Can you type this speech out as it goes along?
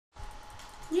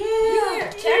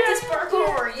Cactus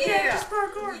parkour, yeah. Cactus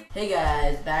parkour. Hey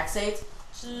guys, Backstate,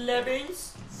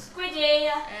 Slebbies. Squidgy.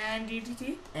 And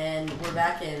DDT. and we're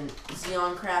back in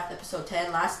Xeon Craft episode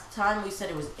 10. Last time we said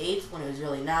it was 8 when it was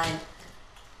really 9.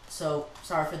 So,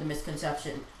 sorry for the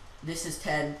misconception. This is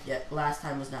 10, yet last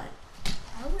time was 9.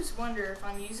 I always wonder if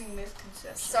I'm using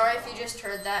misconception. Sorry if you just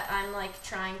heard that. I'm like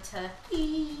trying to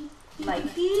like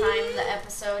time the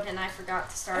episode and I forgot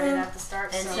to start it at the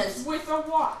start. And So since, With a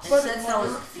watch.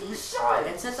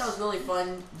 and since that was really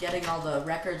fun getting all the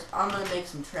records, I'm gonna make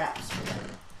some traps for them.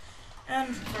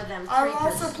 And for them I'm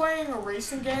creepers. also playing a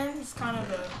racing game. It's kind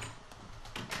of a...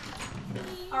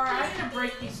 Alright, I'm gonna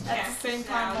break these At the cactus same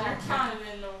time, now. They're don't- kind of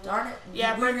in the Darn it.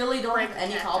 Yeah, we really don't break have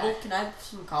any the cobble. cacti. Can I have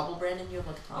some cobble, Brandon? You have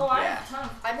like a ton. Oh, I Yeah. have a ton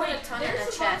of. I put a Wait, ton in there's a a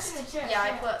bunch chest. in the chest. Yeah,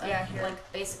 I put here.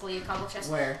 like basically a cobble chest.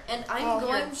 Where? And I'm Oh, here,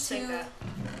 going just take to that.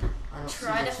 I don't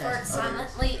try see to the fart chest. Oh, there it is.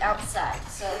 silently outside.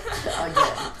 So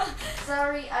Again.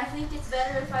 sorry, I think it's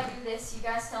better if I do this. You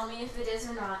guys tell me if it is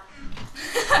or not.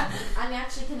 I'm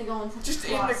actually gonna go and put Just the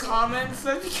in the closet. comments,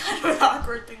 that'd be kind of an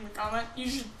awkward thing to comment. You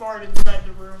should fart inside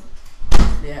the room.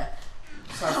 Yeah.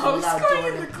 Sorry for I the was loud going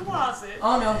door. in the closet.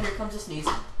 Oh no, here comes a sneeze.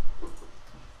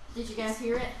 Did you guys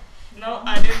hear it? No,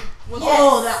 I didn't. What's,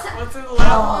 Oh, that. what's in the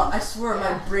loud Oh, I swear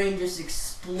my brain just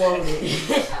exploded.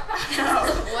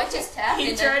 What just happened?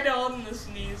 He tried to hold in the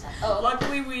sneeze. Oh.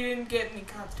 Luckily, we didn't get any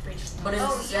constipation. But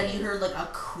Oh, instead yeah. you heard like a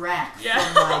crack Yeah.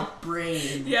 from my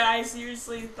brain. Yeah, I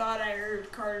seriously thought I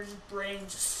heard Carter's brain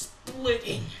just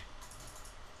splitting.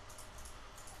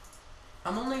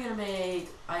 I'm only gonna make,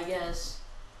 I guess,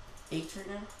 8 right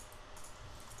now.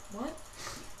 What?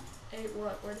 8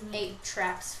 what? What do you mean? 8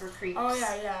 traps for creeps. Oh,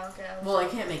 yeah, okay. Well, I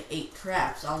can't make 8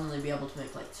 traps. I'll only be able to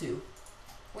make like 2.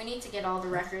 We need to get all the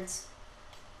records.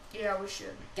 Yeah, we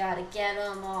should. Gotta get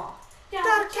them all.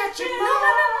 Gotta catch them all.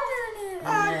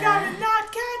 I gotta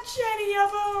not catch any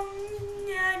of them.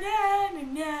 Nah,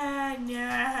 nah,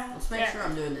 nah, nah. Let's make sure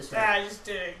I'm doing this Yeah, right. I just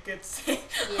did a good thing.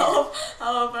 Yeah.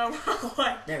 I love how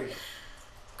I There we go.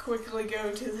 quickly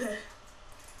go to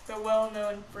the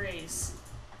well-known phrase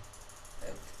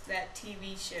of that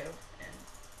TV show and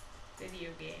video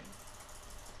game.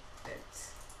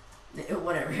 That's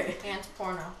Whatever. And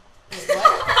porno. Wait,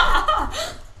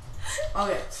 what?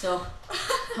 Okay, so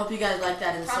hope you guys like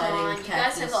that Come inciting on, you guys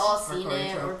cactus have all seen parkour it,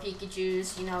 intro. or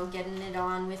Pikachu's, you know, getting it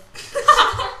on with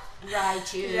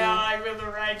Raichu. yeah, I'd rather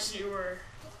Raichu or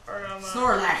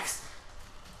Snorlax.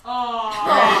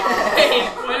 Oh.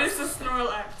 Wait, what is the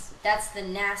Snorlax? That's the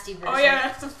nasty version. Oh yeah,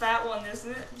 that's the fat one,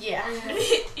 isn't it? Yeah.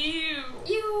 Ew.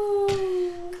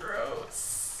 You.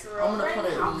 Gross. I'm gonna put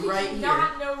it How could right you here.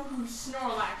 not know who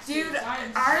Snorlax Dude, is? I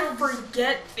am I so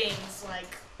forget things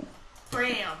like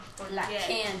bam, Like forget.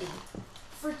 candy.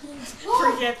 freaking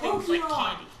Forget things like Pokemon.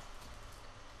 candy.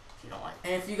 If you don't like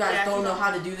And if you guys Yeah, if don't you know don't-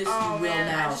 how to do this, Oh, you will man,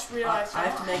 I now. just realized I have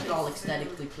I to don't make it all have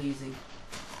aesthetically pleasing.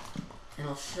 And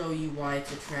I'll show you why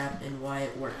it's a trap and why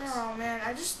it works. Oh man,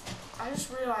 I just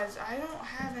realized I don't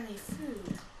have any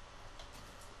food.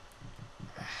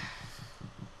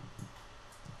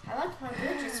 I like my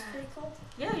bridge. It's pretty cool.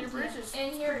 Yeah, your bridge is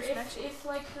And here, pretty special. if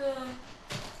like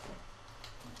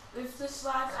if the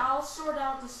slabs, I'll sort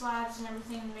out the slabs and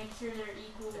everything and make sure they're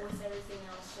equal with everything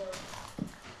else. So,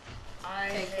 I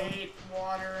Okay, cool. hate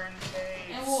water and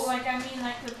caves. and well, like I mean,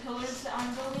 like the pillars that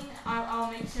I'm building,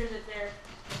 I'll make sure that they're.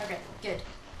 Okay, good.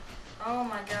 Oh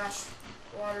my gosh,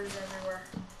 water's everywhere.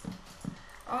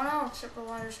 Oh no, except the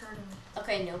water's hurting me.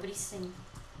 Okay, nobody sing.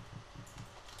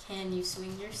 Can you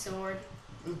swing your sword?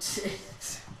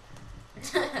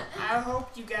 I hope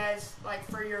you guys, like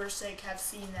for your sake, have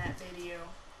seen that video,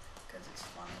 because it's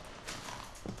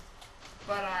funny.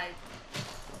 But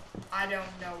I don't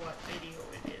know what video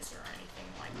it is or anything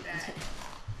like that.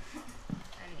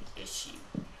 Any issue.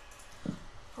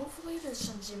 Hopefully there's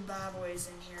some Zimbabwe's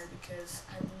in here because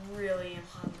I really am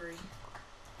hungry.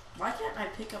 Why can't I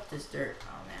pick up this dirt?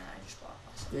 Oh man, I just blocked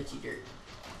myself. Glitchy dirt.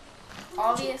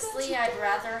 Obviously, I'd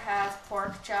rather have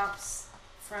pork chops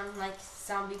from like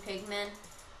zombie pigmen,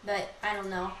 but I don't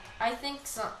know. I think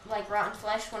like Rotten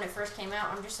Flesh when it first came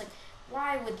out, I'm just like,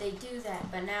 why would they do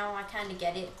that? But now I kind of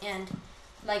get it, and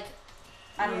like,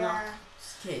 I don't know.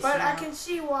 Okay, But so I now- can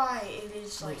see why it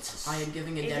is like. I am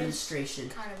giving a it is demonstration.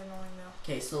 kind of annoying though.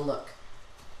 Okay, so look.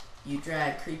 You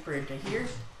drag Creeper into here.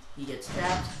 He gets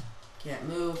trapped. Can't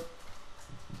move.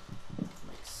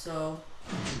 Like so.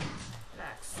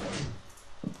 That's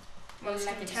Most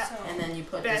like it's so. And then you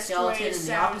put the Best skeleton way in to the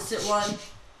sound. opposite one.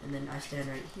 And then I stand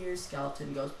right here.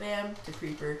 Skeleton goes bam to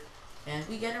Creeper. And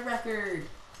we get a record.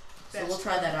 So Best we'll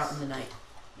try that out ways. in the night.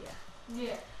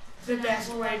 Yeah. The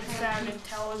best way to sound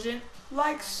intelligent,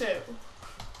 like so.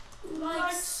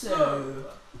 Like so.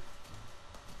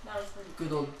 That was pretty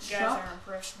Good old You guys chop. are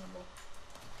impressionable.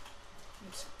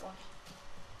 It's funny.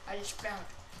 I just found.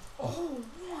 Oh,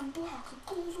 one block of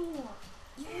gold ore.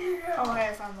 Yeah. Oh, hey,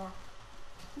 I found more.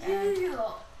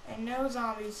 Yeah. And no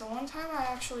zombies. The one time I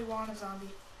actually want a zombie.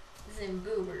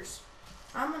 Zimboobers.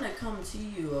 I'm gonna come to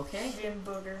you, okay? Jim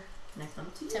Booger. Can I come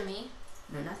to you? To me.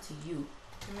 No, not to you.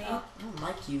 To me. Oh. I don't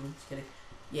like you. Just kidding.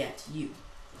 Yeah, to you.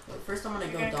 Wait, first I'm gonna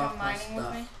You're go gonna dock come my mining with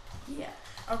stuff. me? Yeah.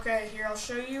 Okay, here, I'll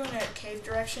show you in a cave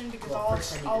direction because Well, I'll,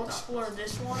 first I need I'll to dock explore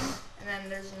this. this one, and then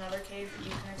there's another cave that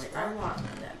you can Wait, explore. I want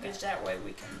that. Because Back. that way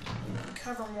we can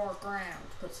cover more ground.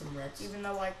 Put some reds. Even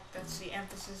though, like, that's the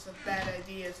emphasis of bad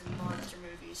ideas in monster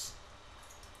movies.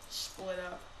 Split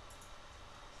up.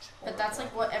 It's But that's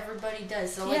like horrible. what everybody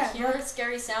does. So Yeah, like hear right. a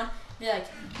scary sound, be like,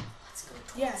 let's go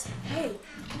towards Yeah, it. hey,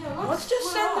 Yeah, let's just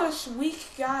split send up. this weak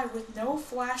guy with no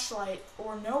flashlight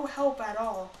or no help at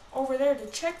all over there to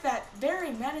check that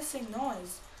very menacing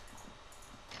noise.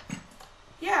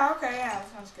 Yeah, okay, yeah,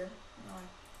 that sounds good.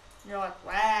 You're like,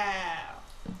 wow.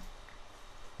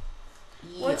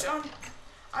 Yeah. Which,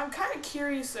 I'm kind of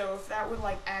curious, though, if that would,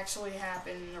 like, actually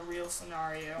happen in a real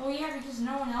scenario. Well, yeah, because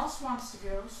no one else wants to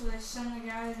go, so they send the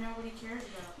guy that nobody cares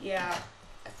about. Yeah,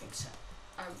 I think so.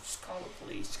 I would just call the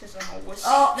police, because I'm a wussy.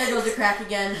 Oh, there goes the crack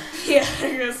again. Yeah,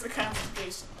 there goes the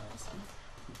constipation noise.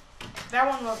 That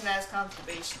one wasn't as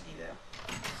constipation-y, though.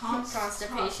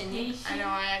 Constipation. I know,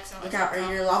 I accidentally Look out, said right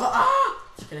near lava. Ah!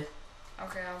 Just kidding.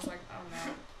 Okay, I was like, oh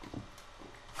no.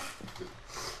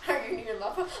 Are you near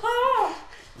lava? Oh!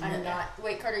 I'm Yeah. not.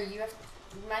 Wait, Carter, you have.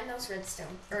 Mine knows redstone.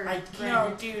 Or I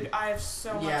No, dude, I have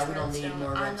so much Yeah, we don't need redstone.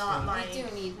 more I'm not redstone. we mining.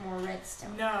 do need more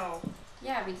redstone. No.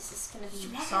 Yeah, because it's gonna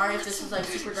be. Sorry if this is like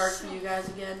super dark for you guys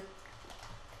again.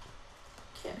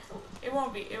 Can't help It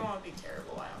won't be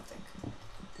terrible, I don't think.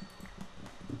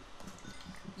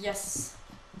 Yes.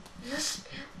 Yes,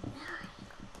 it will.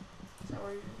 Is that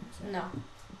what you're saying? No.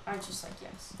 I was just like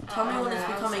yes. it. Tell me when it's okay, I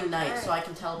was becoming like, night alright. so I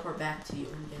can teleport back to you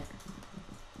and get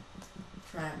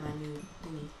try out my new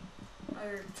thingy. Oh,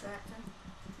 you're tracking?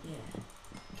 Yeah.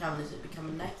 Calvin, is it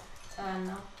becoming night?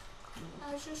 No.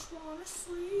 I just wanna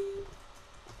sleep.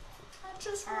 I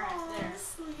just Alright, wanna there.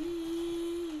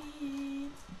 sleep.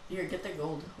 Here, get the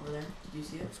gold over there. Did you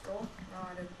see it? Let's go. No,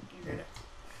 I didn't. You did it.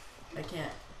 I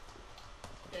can't.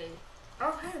 Hey.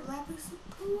 Oh, hey, lapis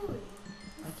lazuli.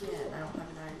 I can't. I don't have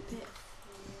an iron pick.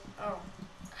 Oh,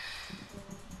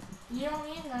 You don't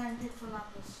need an iron pick for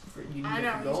lapis. For, you need I it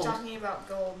know. for He's gold. talking about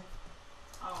gold.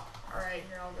 Oh. All right,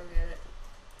 here I'll go get it.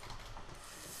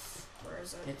 Where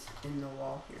is it? It's in the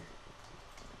wall here.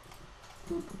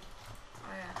 Oh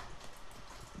yeah.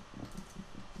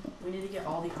 We need to get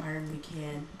all the iron we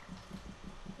can.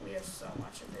 We have so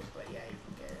much of it, but yeah, you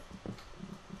can get it.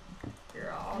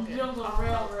 Here, I'll And get build it. a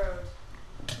railroad.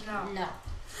 No. No.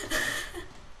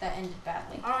 That ended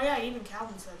badly. Oh yeah, even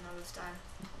Calvin said no this time.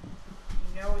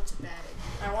 You know it's a bad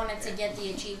idea. I wanted to get the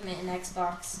achievement in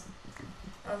Xbox.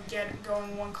 Of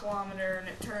going 1 kilometer, and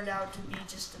it turned out to be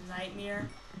just a nightmare.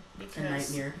 Because A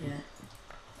nightmare, yeah.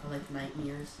 I like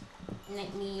nightmares.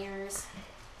 Nightmares.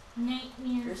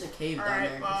 Nightmares. There's a cave down Alright,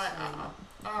 there. well, just so you know.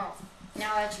 oh,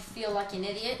 Now that you feel like an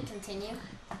idiot, continue.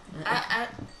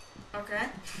 Okay.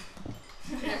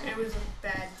 It was a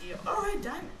bad deal. Oh, hey,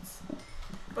 diamonds.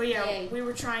 But yeah, Yay. we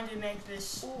were trying to make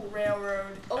this Ooh.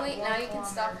 railroad. Oh at wait, 1 now you can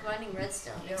kilometer. stop mining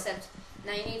redstone. Yep. Except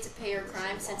now you need to pay your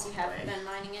crime since you haven't way. been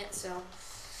mining it. So,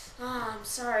 I'm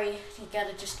sorry. You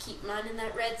gotta just keep mining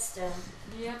that redstone.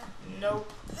 Yep. Nope.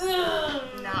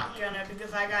 Not gonna,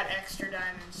 because I got extra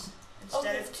diamonds.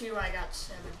 Instead Okay. of 2, I got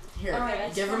 7. Here, Alright,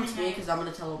 that's give them to fine. me because I'm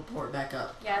going to teleport back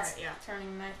up. Yeah, it's Alright, yeah.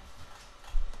 turning night.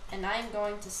 And I am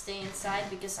going to stay inside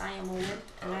because I am a wimp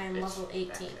and I am It's level back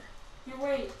 18. there. Here,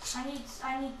 wait.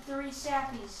 I need 3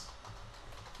 sappies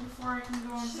before I can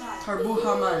go inside. Tarbu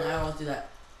Haman, I always do that.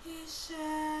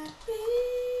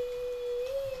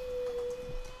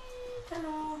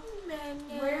 Hello.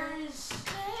 Where is?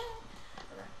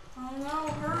 Oh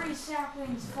no! Hurry,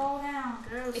 saplings, fall down.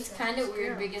 It's kind of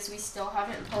weird because we still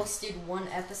haven't posted one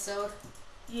episode.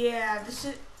 Yeah, this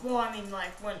is, well, I mean,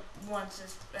 like, once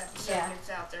this episode Yeah. gets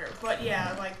out there. But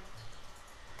yeah, like,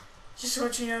 just so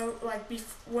you know, like,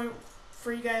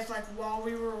 for you guys, like, while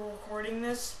we were recording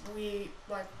this, we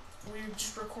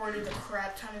just recorded a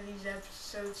crap ton of these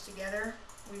episodes together.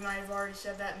 We might have already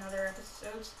said that in other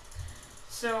episodes.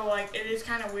 So, like, it is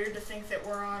kind of weird to think that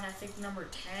we're on, I think, number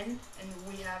 10, and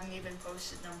we haven't even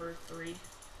posted number 3.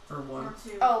 Or one. Or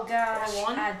 2. Oh gosh, Or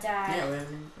one? I died. Yeah, we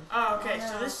haven't. Oh, okay, Oh,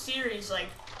 so no. this series, like,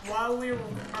 while we are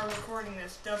recording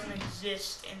this, doesn't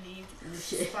exist in the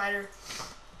YouTube spider,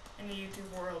 in the YouTube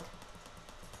world.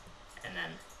 And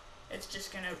then it's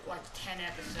just gonna, like, 10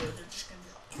 episodes are just gonna be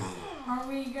like, Are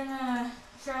we gonna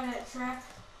try that trap?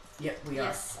 Yep, we are.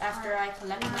 Yes, after I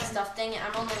collect my stuff. Dang it,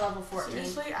 I'm only level 14.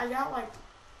 Seriously, I got like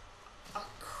a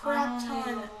crap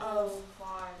ton of 5.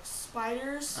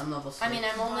 spiders. I'm level 6. I mean,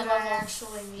 I'm only But I level.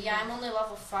 actually need. Yeah, I'm only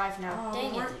level 5 now. Oh,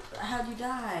 Dang it! how'd you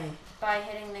die? By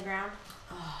hitting the ground.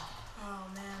 Oh, Oh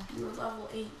man, you were level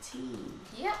 18.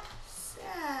 Yep.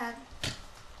 sad.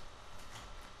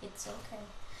 It's okay.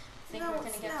 I think No, we're gonna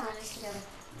it's get not. through this together.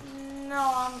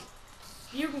 No,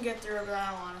 you can get through it, but I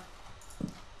don't wanna.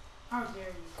 How dare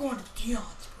you? Going to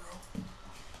Dion's,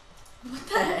 bro. What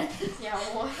the heck? Yeah,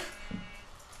 what?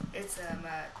 It's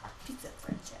a pizza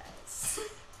franchise.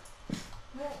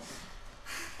 Well,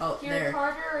 Oh, here, there.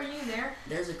 Carter, are you there?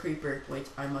 There's a creeper. Wait,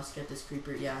 I must get this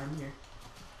creeper. Yeah, I'm here.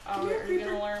 Oh, Here, are you creeper.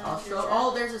 gonna learn? I'll with show. your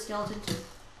Oh, there's a skeleton too.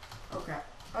 Oh crap.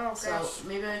 Oh gosh. So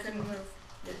maybe I couldn't can move.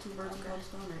 get 2 birds with Okay. one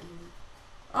stone right here.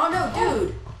 Oh no,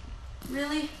 dude!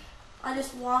 Really? I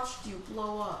just watched you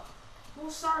blow up.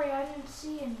 Well, sorry, I didn't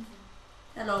see anything.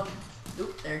 Hello.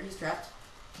 Oop, there, he's trapped.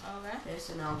 Okay. Okay,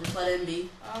 so now just let him be.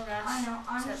 Oh gosh. I know.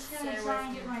 I'm Just just gonna stay try away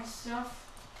and from get my stuff.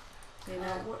 Okay,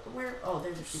 now where? Oh,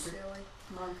 there's a creeper. Silly.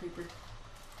 Come on, creeper.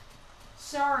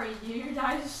 Sorry, dude.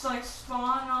 I just like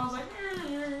spawned and I was like,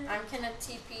 I'm gonna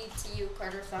TP to you,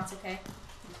 Carter, if that's okay.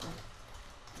 Okay,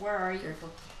 Where are you? careful.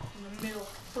 In the middle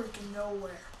of freaking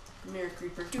nowhere. Come here,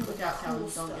 creeper. Doing Look out, cool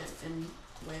Calvin. Don't get stuff. in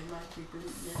the way of my creeper.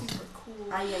 Yes. Super cool.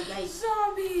 Ay, ay, ay.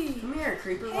 Zombie! Come here,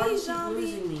 creeper. Why Hey, do you keep zombie!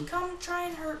 losing me? Come try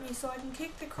and hurt me so I can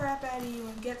kick the crap out of you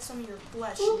and get some of your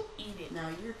flesh Ooh. and eat it Now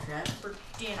you're trapped. for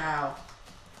dinner. How?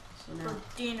 So now. For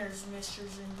dinners,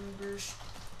 Misters and Goobers.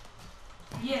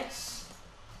 yes.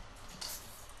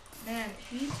 Man,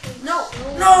 he takes No!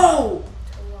 so No! long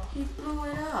to walk. He blew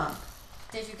it up.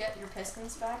 Did you get your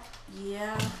pistons back?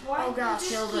 Yeah. Why Oh, don't you gosh.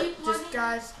 Kill just the- keep Just letting-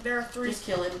 guys, there are three Just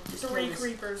kill him. Just kill this.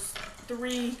 creepers.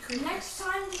 3 creepers. Next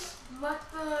time, just let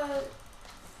the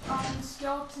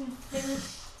skeleton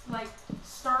finish, like,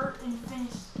 start and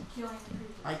finish killing the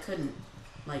creeper. I couldn't.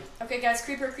 Like, Okay, guys,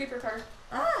 creeper, Carter.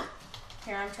 ah!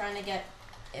 Here, I'm trying to get.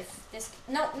 If this.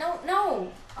 No!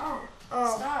 Oh,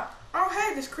 Oh. Stop. Oh,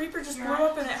 hey, this creeper just You're blew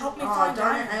right. up and it helped me Oh, find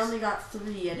darn it. diamonds. I only got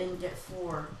 3. I didn't get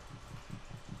 4.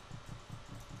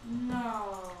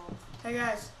 no. Hey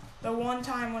guys, the one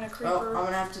time when a Oh, I'm creeper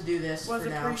gonna have to do this was for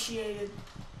now. appreciated,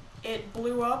 it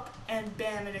blew up and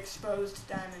bam, it exposed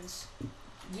diamonds.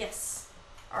 Yes.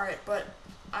 Alright, but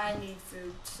I need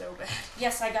food so bad.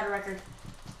 Yes, I got a record.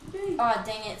 Yay. Oh,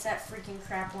 dang it. It's that freaking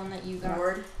crap one that you got.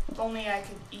 Bored? If only I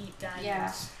could eat diamonds.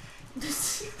 Yeah.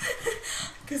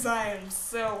 Because I am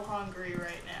so hungry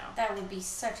right now. That would be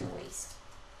such a waste.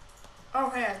 Oh,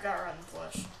 hey, I've got rotten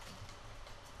flesh.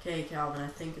 Okay, Calvin, I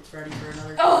think it's ready for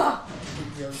another. Ugh!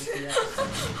 Big deal, just do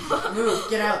that. Move,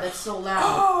 get out, that's so loud.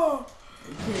 Oh! Are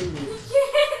you kidding me?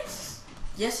 Yes.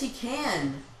 Yes, he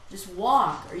can. Just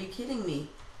walk. Are you kidding me?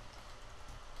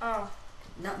 Oh,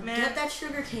 Now, Man. get that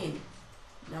sugar cane.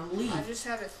 Now leave. I just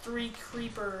had a 3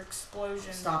 creeper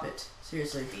explosion. Stop it.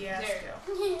 Seriously. Fiasco.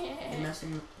 You're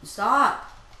messing.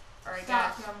 Stop! Alright,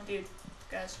 Stop, guys. Calvin.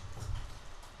 Guys.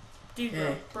 Dude,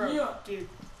 Okay. bro. Yeah. Dude.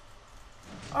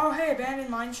 Oh, hey, abandoned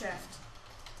mine shaft.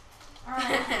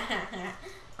 Alright.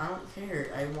 I don't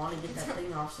care. I want to get that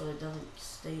thing off so it doesn't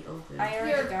stay open. I already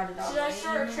Here, got it all. Should I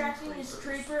start Remaining attracting this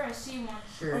creepers. creeper? I see one.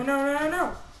 Sure. Oh,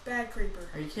 no. Bad creeper.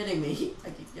 Are you kidding me? I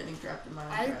keep getting trapped in my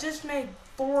own I trap. just made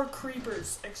 4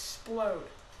 creepers explode.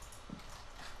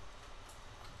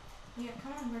 Yeah,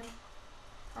 come on, bro.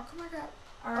 How come I got...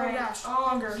 Alright. gosh, Oh,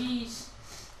 hunger. jeez.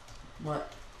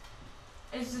 What?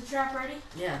 Is the trap ready?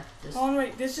 Yeah. Just Hold on,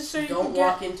 wait. This is so you don't can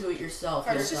walk get... into it yourself.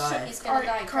 Carter, You'll just so- die. He's gonna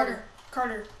die. Alright,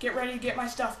 Carter, get ready to get my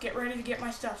stuff. Get ready to get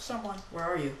my stuff. Someone. Where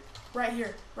are you? Right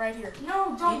here. Right here.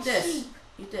 No, don't Eat this. sleep.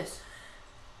 Eat this.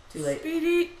 Too late. Speed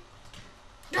eat.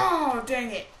 Oh,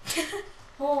 dang it.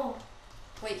 Oh,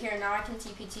 Wait, here, now I can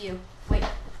TP to you. Wait. Oh,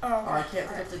 Oh, I okay. can't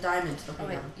pick up the diamonds. Okay, Oh,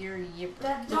 wait. now. You're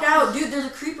that Look don't- out, dude! There's a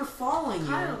creeper following you.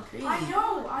 Kyle, Crazy. I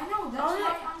know. That's Oh, yeah.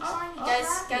 why I'm trying to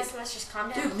Guys, trap you. let's just calm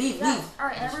down. Dude, leave, Yeah. leave.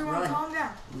 Alright, Just everyone run. calm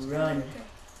down. Run. Okay.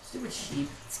 Stupid sheep.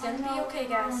 It's gonna I be know, okay, I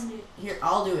guys. ruined it. Here,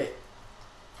 I'll do it.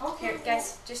 Okay, Here,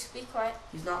 guys, just be quiet.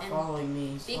 He's not And following me.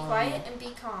 He's Be following quiet me. and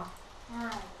be calm.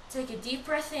 Alright. Take a deep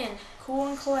breath in. Cool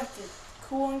and collected.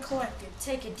 Cool and collected.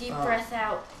 Take a deep Oh. breath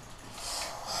out.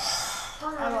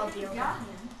 I love you. Got him.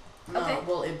 No, Okay.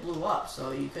 well, it blew up,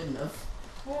 so you couldn't have.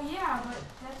 Well, yeah, but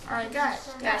that's. Alright, what guys, you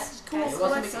started guys, with. cool. It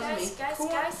wasn't collected. because of me. Guys, Cool.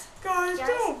 guys. Guys, Guys.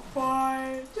 don't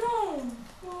fight. Don't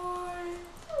fight.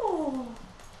 Oh.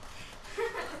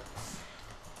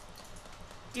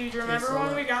 Dude, remember so when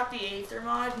what? we got the Aether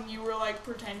mod and you were like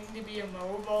pretending to be a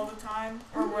moab all the time?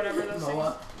 Or whatever those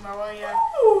Moa. things. Moa, yeah.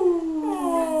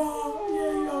 Oh,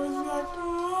 yeah, I was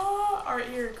like,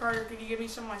 Carter, could you give me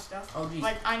some of my stuff? Oh geez.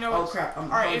 Like, I know Oh it's... crap! I'm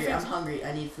Alright, hungry. if I'm it's- hungry.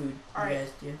 I need food. Alright. You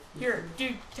guys, do you? need Here, food?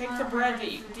 dude, take I the don't bread have that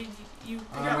any you... food. Did you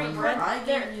pick up the Um, bread? I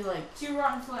There. gave you like 2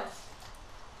 rotten flesh.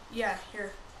 Yeah,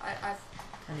 here. I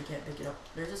kind of can't pick it up.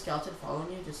 There's a skeleton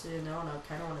following you, just so you know, and I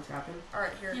kind of want to trap him.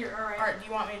 Alright, here. Here, alright. Alright, do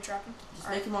you want me to trap him? Just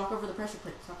Alright. make him walk over the pressure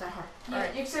plate. It's not that hard. Yeah,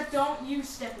 Alright. except don't you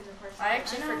step in the pressure. I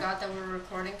actually I know. forgot that we were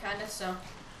recording, kind of. So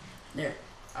There.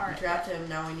 We Alright. trapped him.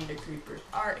 Now we need a creeper.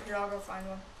 Alright, here, I'll go find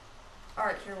one.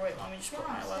 Alright, here, wait, let me just put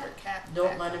Come my on, leather cap Don't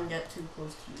back let on. him get too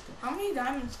close to you. How many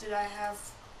diamonds did I have,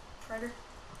 Predator?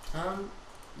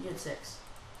 You had 6.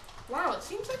 Wow, it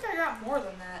seems like I got more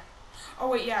than that. Oh,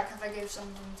 wait, yeah, because I gave some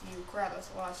of them to you. Crap, that's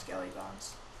a lot of skelly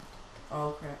bones.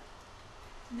 Oh crap.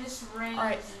 This rain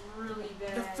Alright. is really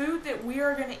bad. The food that we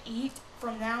are going to eat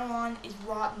from now on is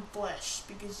rotten flesh,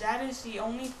 because that is the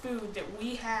only food that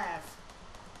we have.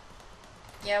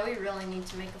 yeah, we really need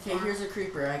to make a Okay, farm. here's a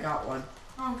creeper. I got one.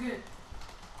 Oh, good.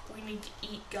 We need to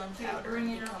eat gunpowder bring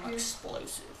and it up become here.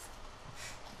 explosive.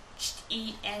 Just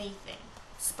eat anything.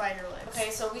 Spider legs. Okay,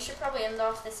 so we should probably end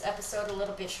off this episode a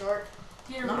little bit short.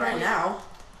 Here, Not wait. right now.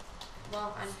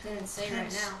 Well, I didn't say right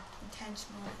Intense. now. Intense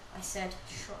moment. I said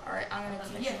short. Alright, I'm going to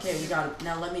teach Yeah. you. Okay, we got him.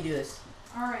 Now let me do this.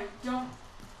 Alright, don't.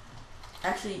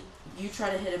 Actually, you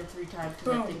try to hit him 3 times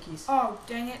because I Boom. think he's. Oh,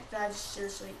 dang it. That is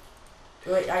seriously...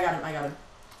 Wait, I got him. I got him.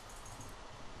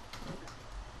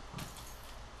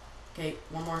 Okay,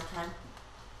 one more time.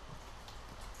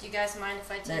 Do you guys mind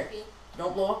if I There. TP?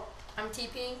 Don't blow up. I'm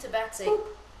TPing to backside. Boop.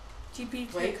 TP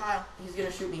to Wait. Kyle. He's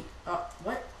gonna shoot me.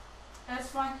 What? That's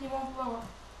fine, he won't blow up.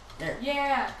 There.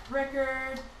 Yeah,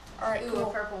 record. Alright, Ooh, cool.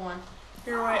 a purple one.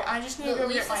 Here, wait. I just need to go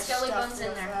Leave get the my skelly stuff bones real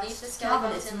in there. fast. Leave the skelly Calvin,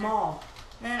 bones it's in there. small.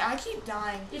 Man, I keep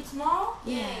dying. It's small?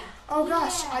 Yeah. Oh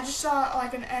gosh, Yeah. I just saw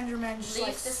like an Enderman just Leave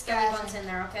like the skelly spazzing. bones in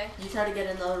there, okay? You try to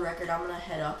get another record. I'm gonna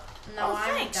head up. No, Oh,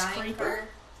 I'm thanks, dying. creeper. Carter.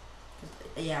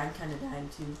 Yeah, I'm kind of dying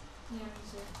too. Yeah, me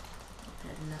too.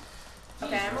 Heading up.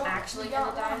 Okay, I'm Jeez, actually we gonna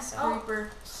got die, one. so- Oh, Creeper.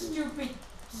 stupid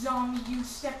zombie, you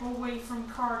step away from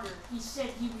Carter. He said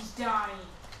he was dying.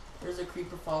 There's a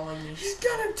creeper following me. He's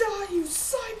gonna die, you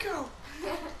psycho!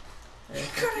 There's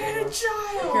You're gonna hit a Be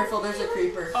child! careful, there's a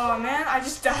creeper. Oh man, I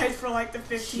just died for like the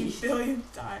 15 Jeez.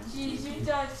 billionth time. Jeez, you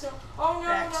died so. Oh no,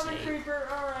 another Backstage. creeper.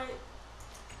 Alright.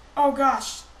 Oh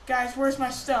gosh, guys, where's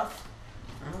my stuff?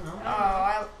 I don't know.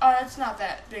 Oh, that's not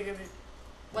that big of a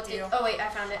What the? deal. Oh wait, I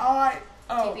found it.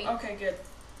 Oh, TP. okay, good.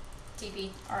 TP.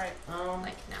 Alright,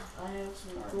 Like now. I have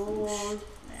some Dark gold.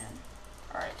 man.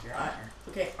 Alright, here, I'm Alright. here.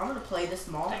 Okay, I'm gonna play this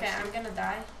small. Okay, I'm gonna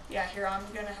die. Yeah, here, I'm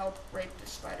gonna help rape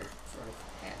this spider. Sort of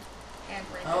hand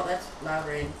rape Oh, it. that's loud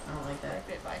rain. I don't like that.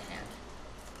 Rape it by hand.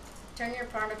 Turn your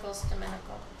particles to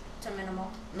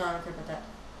minimal. No, I don't care about that.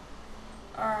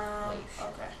 Well, you should.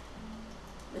 Okay.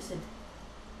 Listen.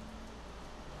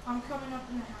 I'm coming up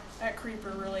in the house. That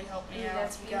creeper really helped me Ooh, out.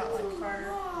 that's He got like beautiful,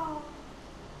 Carter. Wow.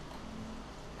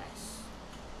 nice.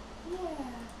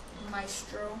 Yeah.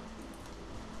 Maestro.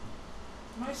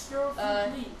 My straw Uh,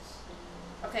 please.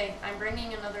 Okay, I'm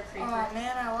bringing another creeper. Oh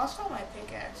man, I lost all my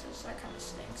pickaxes. That kind of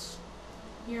stinks.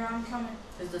 Here, I'm coming.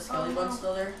 Is the skelly Oh, bun no.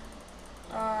 still there?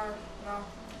 No.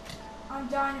 I'm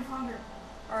dying of hunger.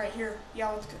 Alright, here.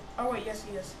 Yeah, let's go. Oh wait, yes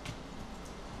he is.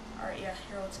 Alright, yeah,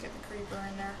 here, let's get the creeper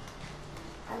in there.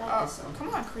 I like Oh, this song. come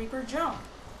on, creeper, jump.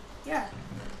 Yeah.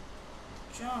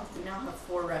 Jump. We now have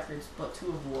 4 records, but 2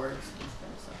 awards. This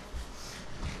kind of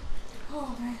stuff.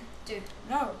 Oh man. Dude,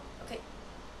 No. Okay.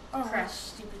 Oh, Crap.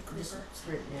 stupid Just creeper.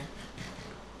 straight, yeah.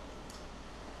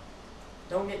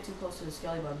 Don't get too close to the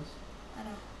skelly buns. I know.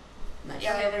 Nice.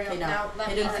 Yeah, there we Okay, go. now Now let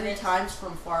hit me him 3 finish. times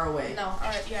from far away. No.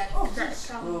 Alright, yeah. Oh, correct.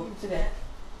 jeez. Ooh, it's okay.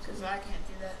 Because I can't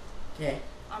do that. Okay,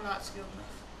 I'm not skilled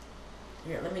enough.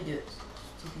 here, let me do this.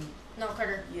 TP. No,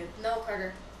 Carter. You. No,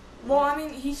 Carter. Well, I mean,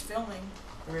 he's filming.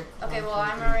 Rick, Okay, 1, well,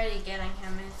 2, I'm 3. already getting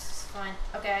him. It's fine.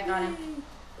 Okay, I got him.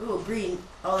 Ooh, green.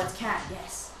 Oh, that's cat.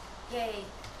 Yes. Yay.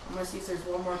 I'm gonna see if there's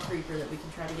one more creeper that we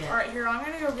can try to get. Alright, here, I'm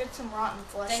gonna go get some rotten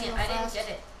flesh Dang it, real I didn't fast. get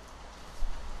it.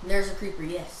 There's a creeper.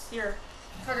 Yes. Here,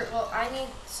 Carter, well, I need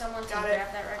someone to Got grab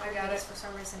it. that record I got because it. for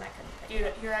some reason I couldn't pick dude,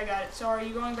 it here, I got it. So, are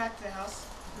you going back to the house?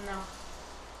 up. No.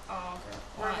 Oh, okay.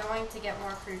 We're Alright. going to get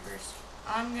more creepers.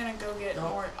 I'm gonna go get Don't.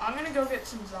 more. I'm gonna go get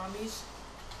some zombies.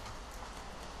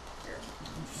 Here.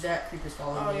 That creeper's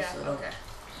following Oh, me, yeah, so don't. okay.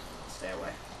 Stay away.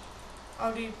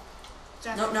 Oh, dude.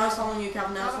 Nope, now he's following you,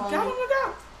 Calvin. Now he's Calvin, following you. look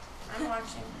out! I'm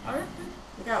watching. Okay.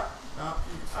 Look out. Oh,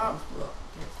 he just Oh. blew up.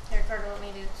 Here, Carter, let me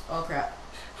do this. Oh, crap.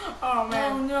 Oh, Oh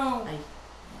man. no.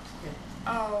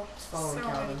 Oh, It's so following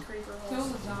many Calvin. creeper Kill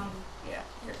holes. the zombie. Yeah,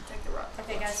 here, take the rotten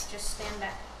Okay, flesh. guys, just stand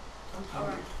back. I'm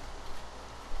hungry.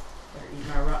 Better eat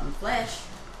my rotten flesh.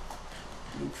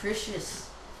 Nutritious.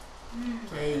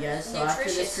 Okay, you guys. So after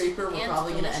this Nutritious creeper, we're and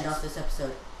probably gonna end delicious. off this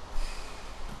episode.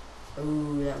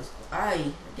 Ooh, that was.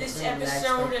 This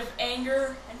episode of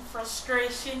anger and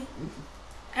frustration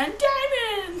and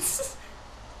diamonds.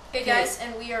 Okay, guys,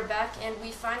 and we are back, and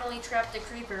we finally trapped a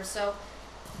creeper. So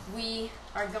we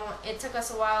are going. It took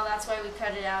us a while. That's why we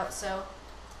cut it out. So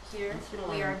here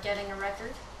we are getting a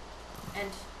record. And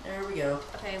there we go.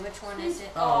 okay, which one is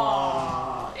it?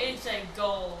 Oh, it's a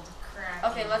gold crack.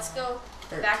 Okay, let's go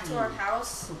 13. back to our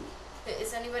house.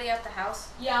 Is anybody at the house?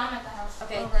 Yeah, I'm at the house.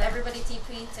 Okay, Okay. everybody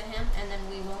TP to him, and then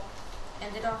we will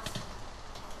end it off.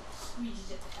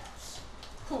 Squeegee's at the house.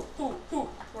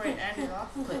 Wait, end it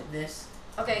off. Click this.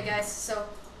 Okay, guys. So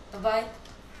bye bye,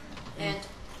 and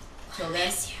Till then.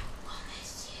 miss you.